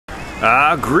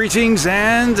Greetings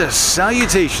and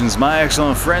salutations, my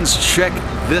excellent friends. Check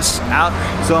this out.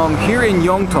 So I'm here in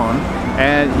Yongton,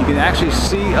 and you can actually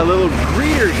see a little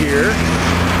greeter here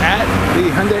at the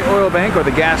Hyundai Oil Bank, or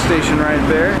the gas station right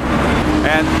there.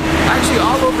 And actually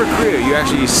all over Korea you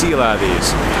actually see a lot of these.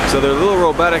 So they're little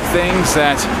robotic things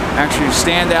that actually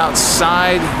stand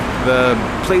outside the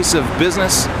place of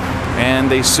business,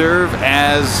 and they serve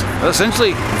as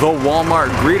essentially the Walmart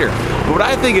greeter. But what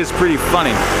I think is pretty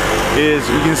funny is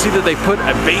you can see that they put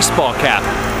a baseball cap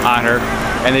on her,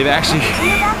 and they've actually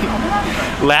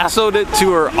lassoed it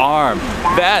to her arm.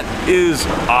 That is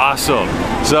awesome.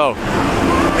 So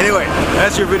anyway,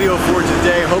 that's your video for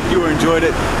today. Hope you enjoyed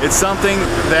it. It's something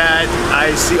that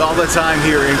I see all the time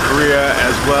here in Korea,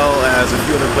 as well as a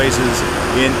few other places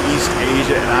in East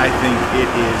Asia, and I think it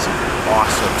is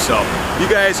awesome. So you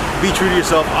guys, be true to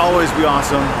yourself, always be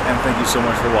awesome, and thank you so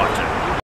much for watching.